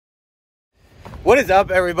What is up,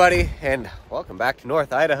 everybody, and welcome back to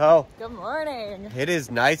North Idaho. Good morning. It is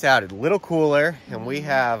nice out, a little cooler, and we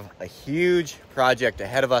have a huge project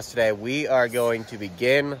ahead of us today. We are going to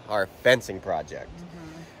begin our fencing project.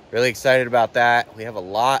 Really excited about that. We have a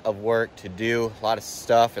lot of work to do, a lot of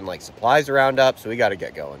stuff and like supplies around up, so we got to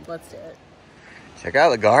get going. Let's do it. Check out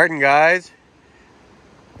the garden, guys.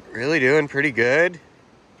 Really doing pretty good.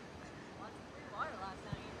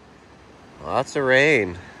 Lots of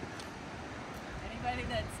rain. Anybody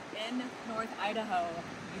that's in North Idaho,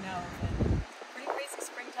 you know, pretty crazy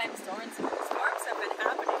springtime storms have been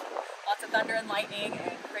happening. Lots of thunder and lightning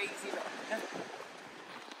and crazy rain.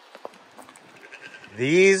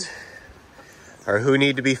 These are who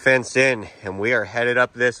need to be fenced in, and we are headed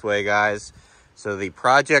up this way, guys. So the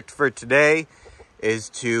project for today is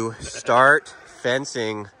to start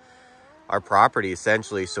fencing our property,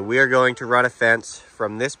 essentially. So we are going to run a fence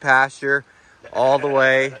from this pasture all the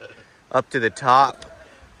way up to the top.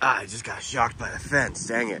 I just got shocked by the fence,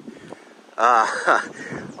 dang it.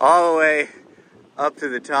 All the way up to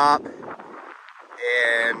the top,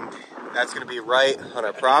 and that's gonna be right on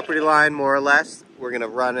our property line, more or less. We're gonna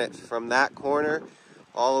run it from that corner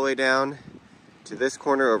all the way down to this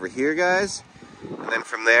corner over here, guys. And then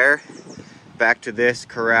from there, back to this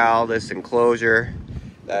corral, this enclosure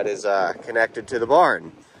that is connected to the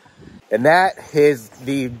barn. And that is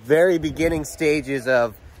the very beginning stages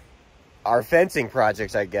of our fencing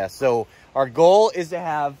projects, I guess. So our goal is to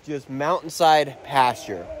have just mountainside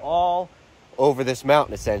pasture all over this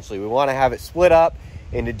mountain, essentially. We want to have it split up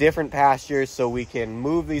into different pastures so we can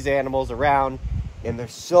move these animals around. And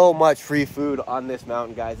there's so much free food on this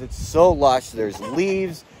mountain, guys. It's so lush. There's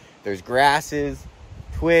leaves, there's grasses,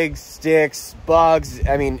 twigs, sticks, bugs.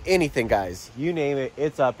 I mean, anything, guys. You name it,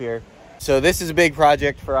 it's up here. So this is a big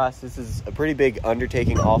project for us. This is a pretty big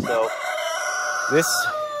undertaking also. This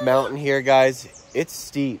mountain here, guys, it's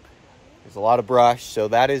steep. There's a lot of brush. So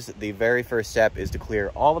that is the very first step, is to clear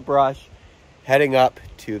all the brush heading up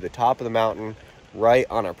to the top of the mountain right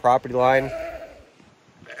on our property line.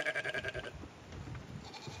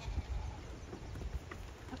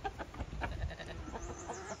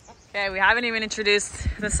 Okay, we haven't even introduced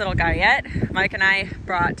this little guy yet. Mike and I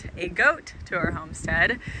brought a goat to our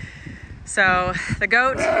homestead. So the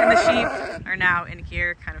goat and the sheep are now in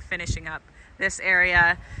here kind of finishing up this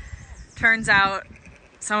area. Turns out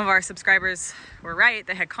some of our subscribers were right.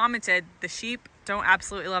 They had commented the sheep don't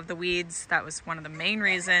absolutely love the weeds. That was one of the main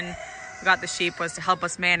reasons we got the sheep, was to help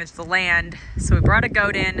us manage the land. So we brought a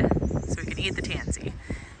goat in so we could eat the tansy,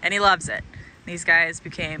 and he loves it. These guys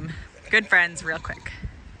became good friends real quick.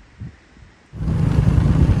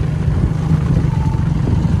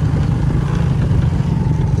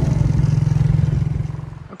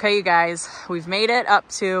 Okay, you guys, we've made it up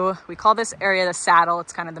to, we call this area the saddle.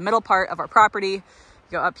 It's kind of the middle part of our property. You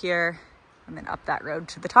go up here and then up that road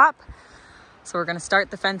to the top. So we're gonna start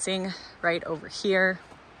the fencing right over here.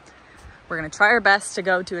 We're gonna try our best to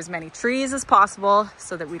go to as many trees as possible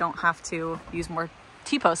so that we don't have to use more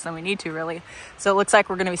T-posts than we need to, really. So it looks like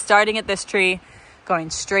we're gonna be starting at this tree, going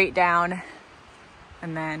straight down,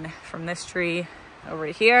 and then from this tree over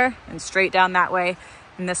to here and straight down that way.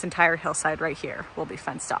 And this entire hillside right here will be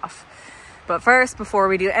fenced off. But first, before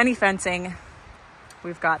we do any fencing,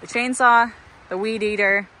 we've got the chainsaw, the weed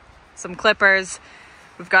eater, some clippers.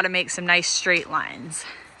 We've got to make some nice straight lines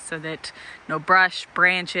so that no brush,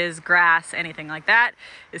 branches, grass, anything like that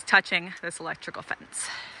is touching this electrical fence.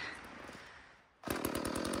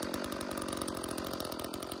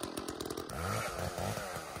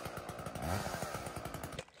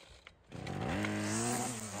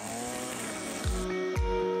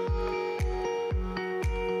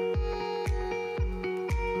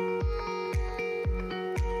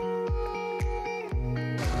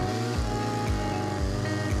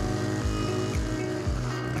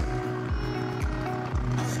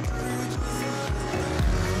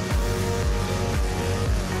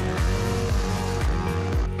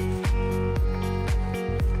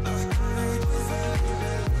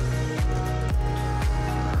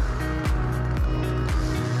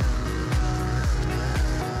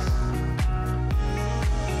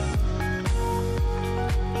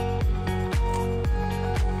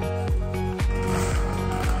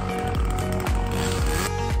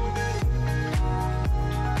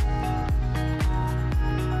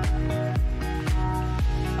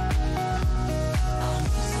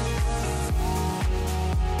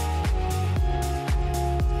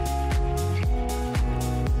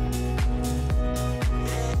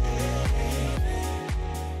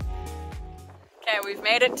 we've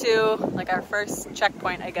made it to like our first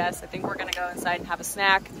checkpoint, I guess. I think we're gonna go inside and have a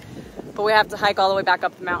snack but we have to hike all the way back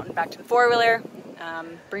up the mountain, back to the four-wheeler,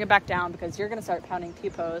 bring it back down because you're gonna start pounding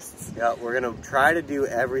T-posts. Yeah, we're gonna try to do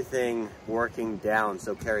everything working down.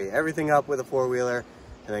 So carry everything up with a four-wheeler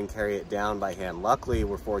and then carry it down by hand. Luckily,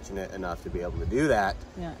 we're fortunate enough to be able to do that.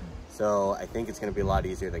 Yeah. So I think it's gonna be a lot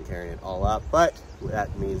easier than carrying it all up, but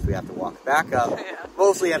that means we have to walk back up, Yeah.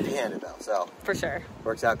 mostly empty-handed though, so. For sure.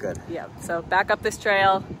 Works out good. Yeah, so back up this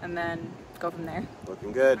trail and then go from there.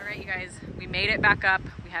 Looking good. All right, you guys, we made it back up.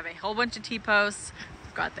 We have a whole bunch of T-posts.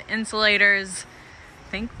 We've got the insulators. I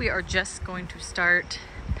think we are just going to start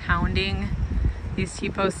pounding these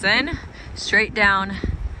T-posts in straight down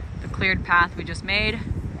the cleared path we just made.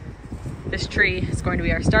 This tree is going to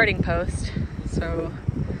be our starting post. So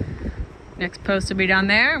next post will be down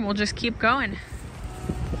there and we'll just keep going.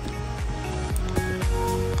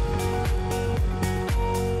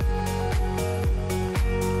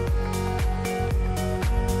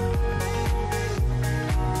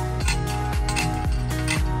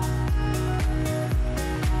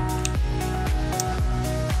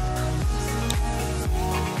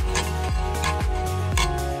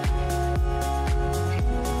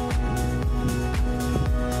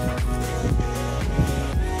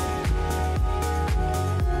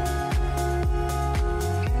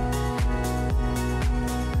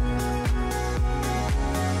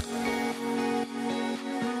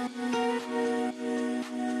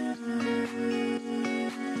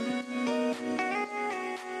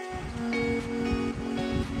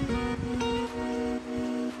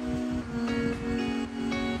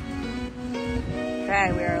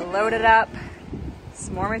 Okay, we are loaded up.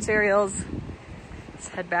 Some more materials. Let's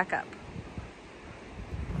head back up.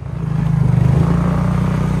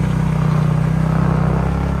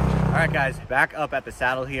 All right, guys, back up at the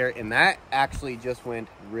saddle here, and that actually just went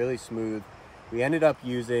really smooth. We ended up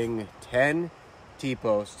using 10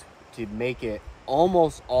 T-posts to make it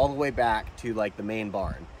almost all the way back to like the main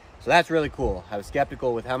barn. So that's really cool. I was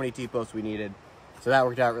skeptical with how many T-posts we needed, so that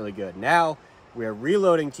worked out really good. Now we're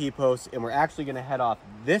reloading T-posts, and we're actually gonna head off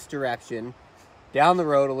this direction, down the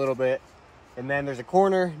road a little bit, and then there's a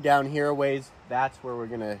corner down here a ways. That's where we're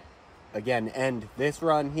gonna, again, end this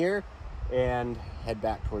run here and head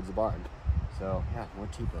back towards the barn. So yeah, more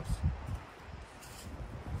T-posts.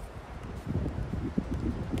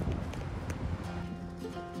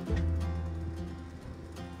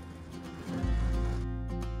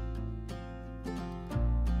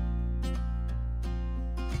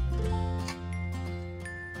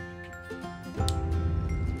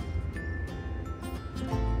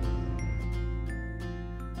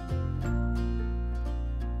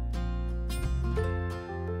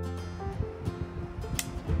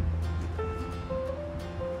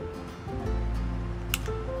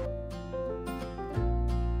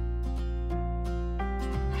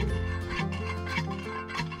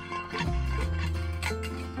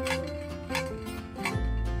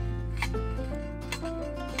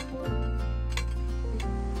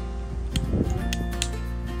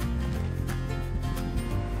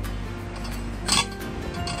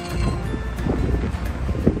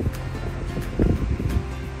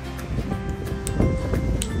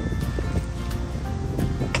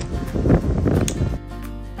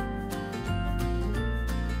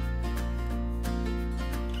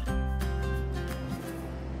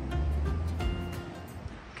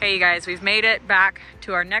 Okay, you guys, we've made it back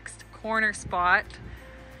to our next corner spot.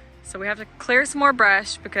 So we have to clear some more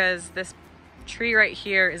brush because this tree right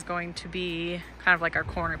here is going to be kind of like our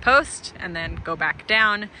corner post and then go back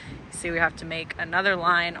down. See, we have to make another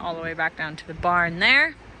line all the way back down to the barn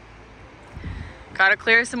there. Gotta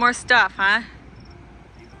clear some more stuff, huh?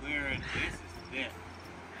 Keep clearing. This is thick.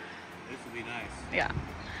 This will be nice. Yeah.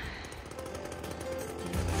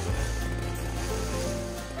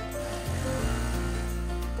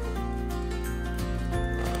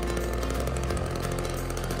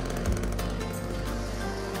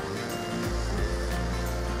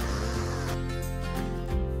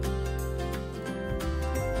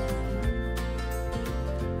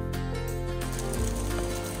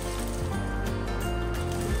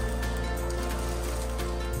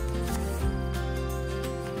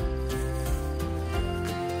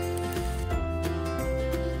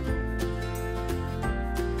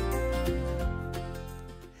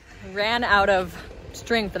 Ran out of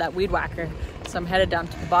string for that weed whacker, so I'm headed down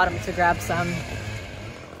to the bottom to grab some. There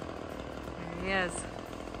he is.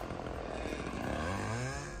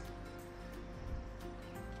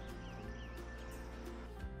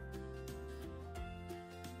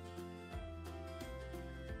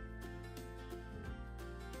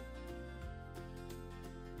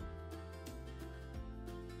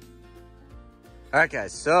 All right,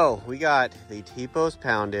 guys, so we got the T-post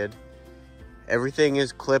pounded. everything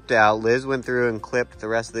is clipped out. Liz went through and clipped the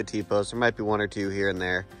rest of the T-posts. There might be one or two here and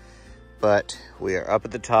there, but we are up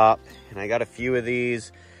at the top, and I got a few of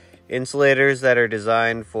these insulators that are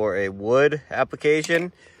designed for a wood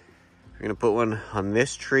application. We're gonna put one on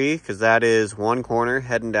this tree because that is one corner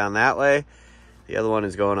heading down that way. The other one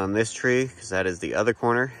is going on this tree because that is the other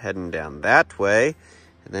corner heading down that way.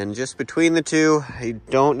 And then just between the two, I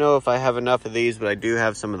don't know if I have enough of these, but I do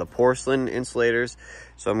have some of the porcelain insulators.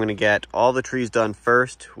 So I'm gonna get all the trees done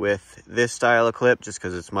first with this style of clip, just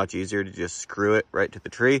because it's much easier to just screw it right to the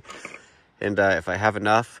tree. And if I have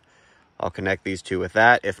enough, I'll connect these two with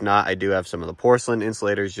that. If not, I do have some of the porcelain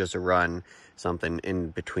insulators just to run something in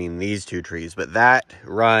between these two trees. But that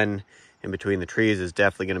run in between the trees is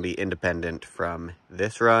definitely gonna be independent from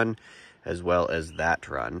this run as well as that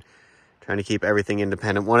run. Trying to keep everything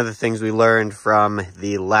independent. One of the things we learned from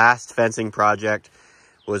the last fencing project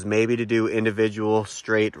was maybe to do individual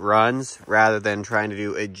straight runs rather than trying to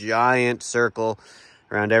do a giant circle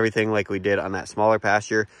around everything like we did on that smaller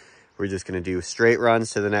pasture. We're just gonna do straight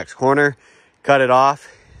runs to the next corner, cut it off,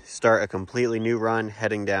 start a completely new run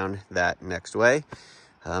heading down that next way.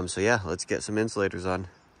 So yeah, let's get some insulators on.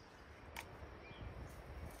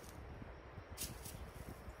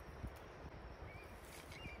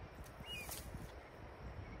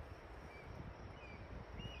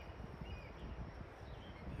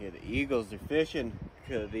 Yeah, the eagles are fishing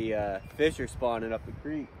because the fish are spawning up the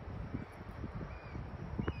creek.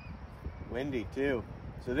 Windy too.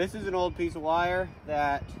 So this is an old piece of wire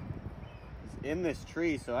that is in this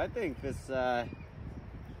tree. So I think this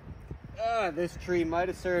this tree might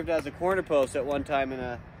have served as a corner post at one time in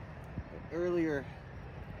an earlier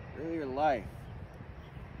life.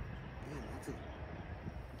 Man, that's a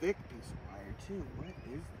thick piece of wire too. What is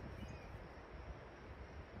that?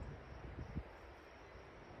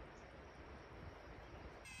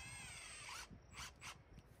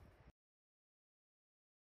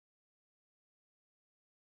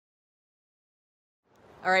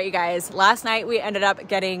 All right, you guys, last night we ended up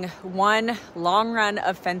getting one long run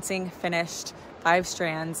of fencing finished, 5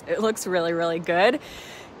 strands. It looks really, really good.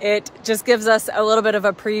 It just gives us a little bit of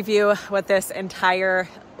a preview what this entire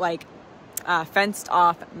fenced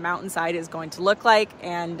off mountainside is going to look like,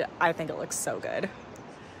 and I think it looks so good.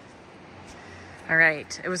 All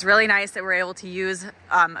right, it was really nice that we're able to use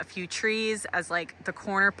a few trees as like the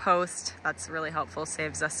corner post. That's really helpful,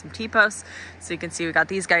 saves us some T-posts. So you can see we got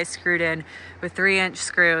these guys screwed in with 3-inch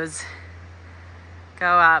screws. Go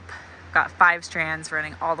up, got 5 strands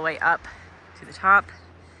running all the way up to the top.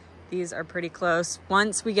 These are pretty close.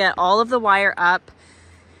 Once we get all of the wire up,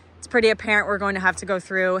 it's pretty apparent we're going to have to go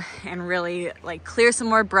through and really like clear some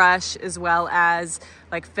more brush, as well as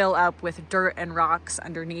like fill up with dirt and rocks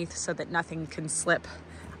underneath so that nothing can slip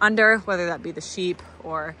under, whether that be the sheep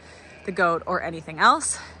or the goat or anything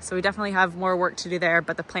else. So we definitely have more work to do there,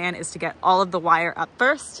 but the plan is to get all of the wire up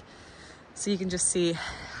first so you can just see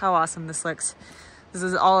how awesome this looks. This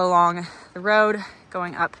is all along the road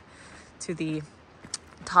going up to the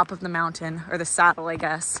top of the mountain, or the saddle, I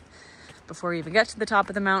guess, before we even get to the top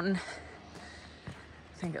of the mountain.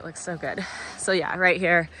 I think it looks so good. So yeah, right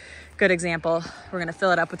here, good example. We're gonna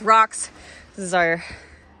fill it up with rocks. This is our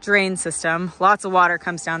drain system. Lots of water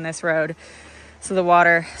comes down this road. So the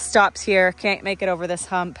water stops here, can't make it over this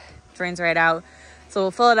hump, drains right out. So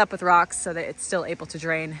we'll fill it up with rocks so that it's still able to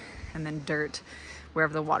drain, and then dirt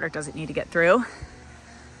wherever the water doesn't need to get through.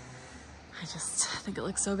 I just think it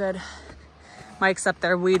looks so good. Mike's up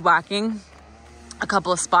there weed whacking a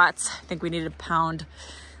couple of spots. I think we need to pound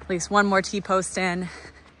at least one more T-post in. You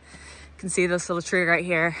can see this little tree right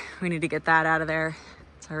here. We need to get that out of there.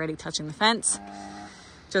 It's already touching the fence.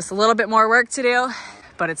 Just a little bit more work to do,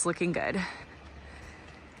 but it's looking good.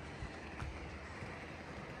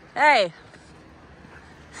 Hey.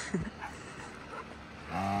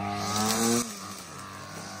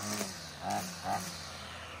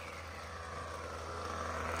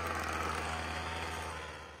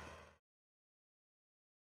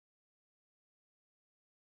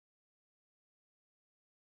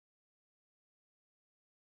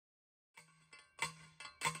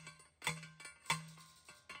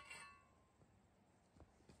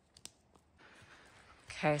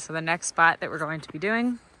 Okay, so the next spot that we're going to be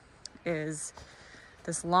doing is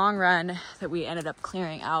this long run that we ended up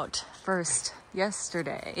clearing out first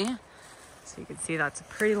yesterday. So you can see that's a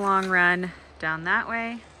pretty long run down that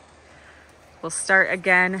way. We'll start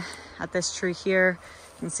again at this tree here.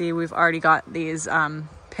 You can see we've already got these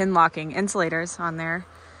pin locking insulators on there.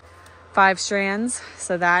 5 strands,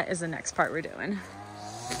 so that is the next part we're doing.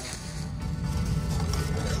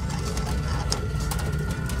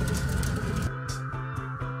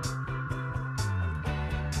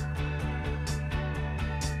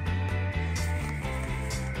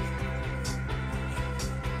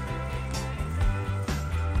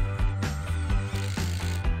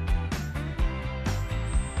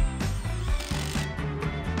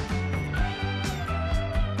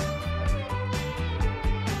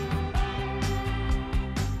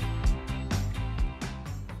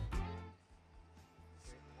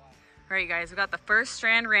 All right, guys, we got the first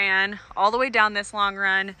strand ran all the way down this long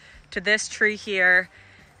run to this tree here.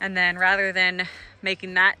 And then rather than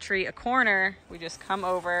making that tree a corner, we just come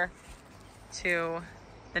over to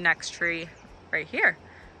the next tree right here.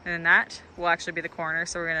 And then that will actually be the corner.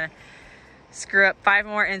 So we're gonna screw up 5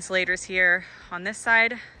 more insulators here on this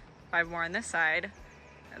side, 5 more on this side,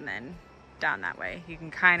 and then down that way. You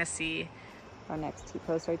can kind of see our next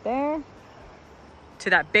T-post right there, to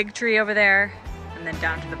that big tree over there, and then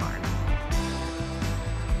down to the barn.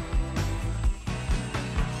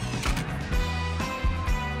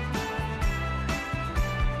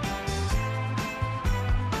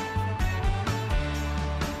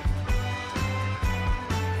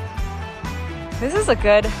 This is a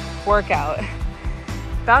good workout.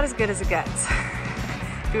 About as good as it gets.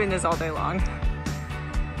 Doing this all day long.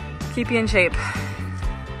 Keep you in shape.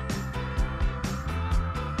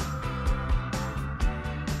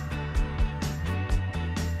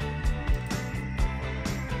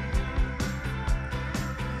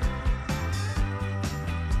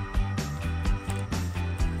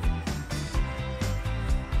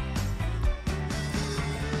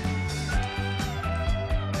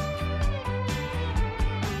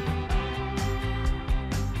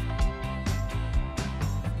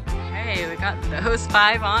 We got those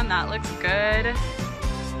 5 on. That looks good.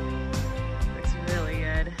 Looks really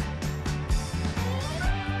good.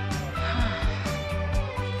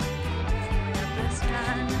 Get this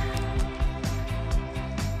done.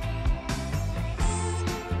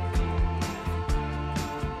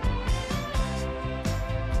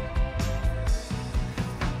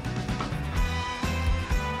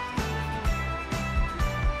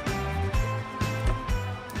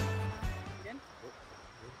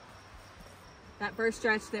 That first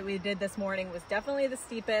stretch that we did this morning was definitely the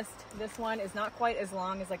steepest. This one is not quite as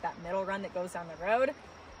long as like that middle run that goes down the road.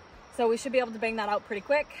 So we should be able to bang that out pretty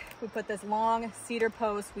quick. We put this long cedar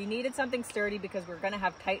post. We needed something sturdy because we're gonna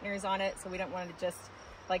have tighteners on it. So we don't want to just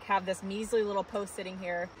like have this measly little post sitting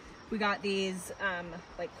here. We got these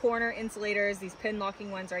like corner insulators, these pin locking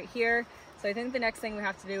ones right here. So I think the next thing we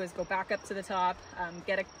have to do is go back up to the top,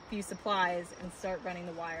 get a few supplies and start running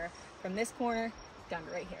the wire from this corner down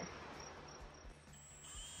to right here.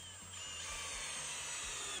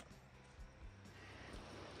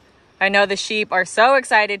 I know the sheep are so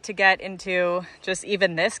excited to get into just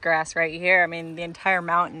even this grass right here. I mean, the entire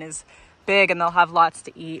mountain is big and they'll have lots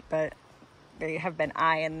to eat, but they have been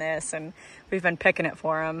eyeing this and we've been picking it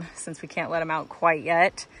for them since we can't let them out quite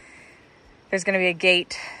yet. There's gonna be a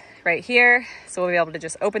gate right here, so we'll be able to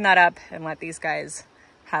just open that up and let these guys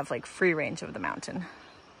have like free range of the mountain.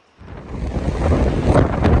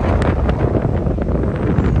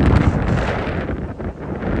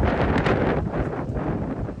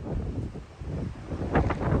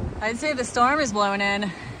 I'd say the storm is blowing in.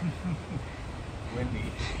 Windy,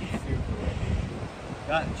 super windy.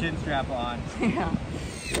 Got the chin strap on. Yeah.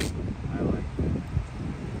 I like it.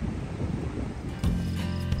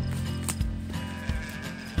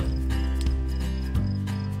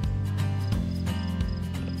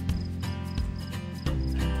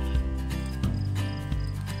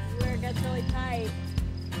 Where it gets really tight.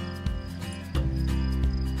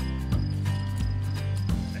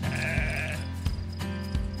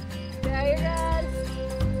 Yeah, you're good.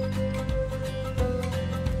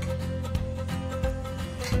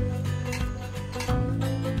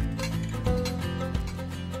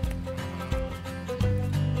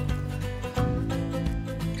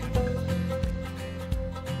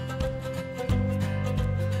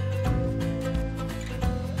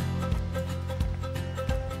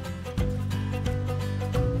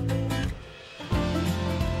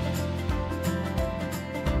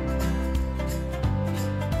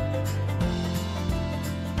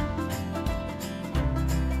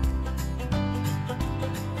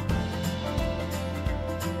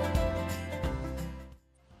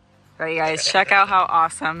 All right, you guys, check out how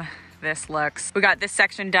awesome this looks. We got this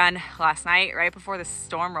section done last night, right before the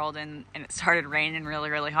storm rolled in and it started raining really,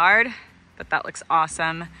 really hard, but that looks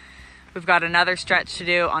awesome. We've got another stretch to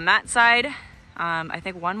do on that side. I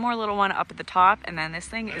think one more little one up at the top, and then this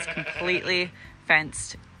thing is completely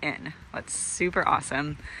fenced in. That's super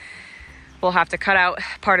awesome. We'll have to cut out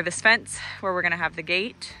part of this fence where we're gonna have the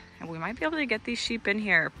gate, and we might be able to get these sheep in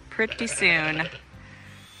here pretty soon.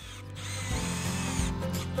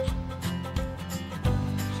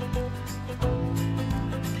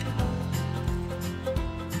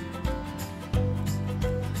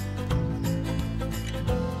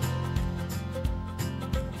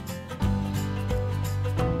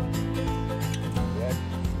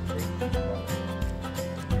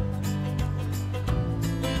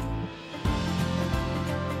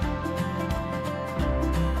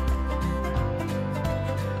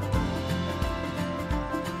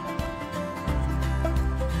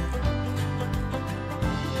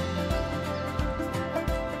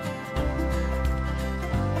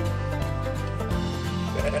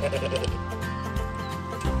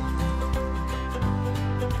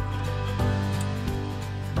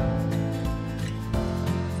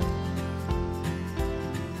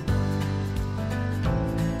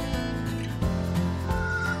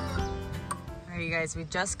 guys, we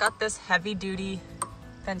just got this heavy duty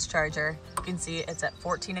fence charger. You can see it's at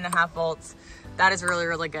 14.5 volts. That is really,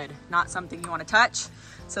 really good. Not something you want to touch.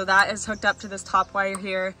 So that is hooked up to this top wire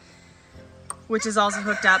here, which is also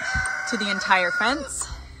hooked up to the entire fence.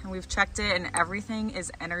 And we've checked it and everything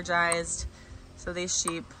is energized. So these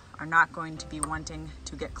sheep are not going to be wanting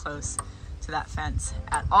to get close to that fence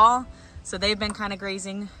at all. So they've been kind of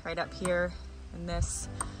grazing right up here in this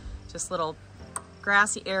just little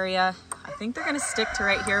grassy area. I think they're gonna stick to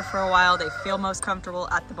right here for a while. They feel most comfortable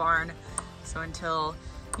at the barn. So until,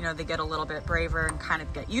 you know, they get a little bit braver and kind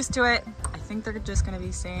of get used to it, I think they're just gonna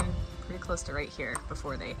be staying pretty close to right here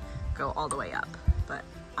before they go all the way up. But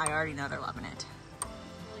I already know they're loving it.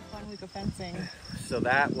 Really fun week of fencing. So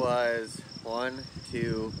that was 1,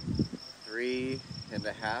 2,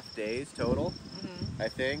 3.5 days total. I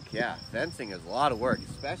think, yeah, fencing is a lot of work,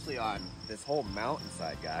 especially on this whole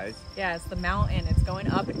mountainside, guys. Yeah, it's the mountain. It's going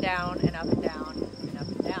up and down and up and down and up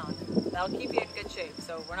and down. That'll keep you in good shape.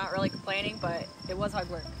 So we're not really complaining, but it was hard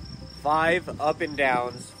work. 5 up and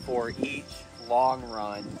downs for each long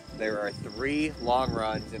run. There are 3 long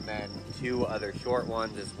runs and then 2 other short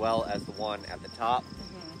ones, as well as the one at the top.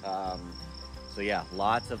 So yeah,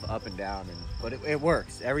 lots of up and down, but it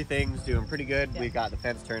works. Everything's doing pretty good. Yeah. We got the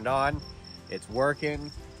fence turned on. It's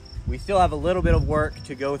working. We still have a little bit of work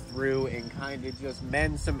to go through and kind of just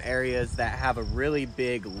mend some areas that have a really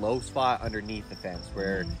big low spot underneath the fence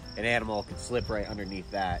where an animal could slip right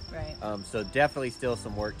underneath that. Right. So definitely still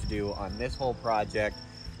some work to do on this whole project,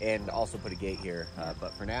 and also put a gate here.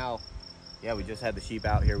 But for now, yeah, we just had the sheep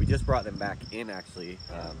out here. We just brought them back in actually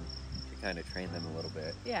to kind of train them a little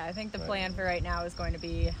bit. Yeah, I think the plan for right now is going to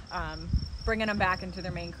be bringing them back into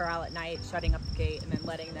their main corral at night, shutting up the gate, and then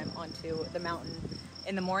letting them onto the mountain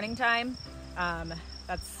in the morning time.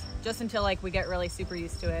 That's just until like we get really super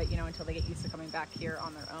used to it, you know, until they get used to coming back here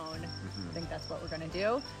on their own. I think that's what we're gonna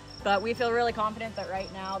do. But we feel really confident that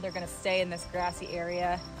right now they're gonna stay in this grassy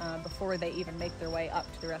area before they even make their way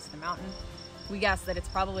up to the rest of the mountain. We guess that it's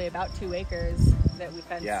probably about 2 acres that we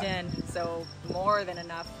fenced in, so more than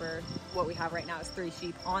enough for what we have right now is 3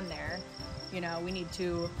 sheep on there. You know, we need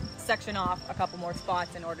to section off a couple more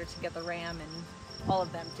spots in order to get the ram and all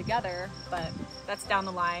of them together, but that's down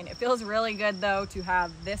the line. It feels really good though to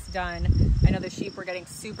have this done. I know the sheep were getting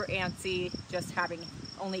super antsy just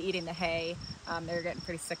only eating the hay. They're getting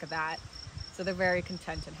pretty sick of that. So they're very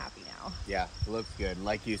content and happy now. Yeah, it looks good.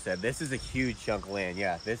 Like you said, this is a huge chunk of land.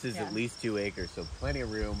 Yeah, this is at least 2 acres, so plenty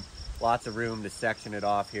of room, lots of room to section it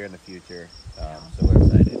off here in the future. So we're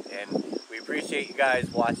excited. And we appreciate you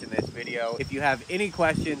guys watching this video. If you have any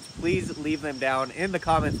questions, please leave them down in the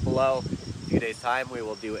comments below. In a few days' time, we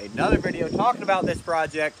will do another video talking about this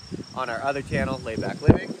project on our other channel, Laid Back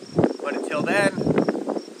Living. But until then,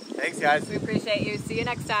 thanks guys. We appreciate you. See you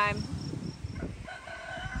next time.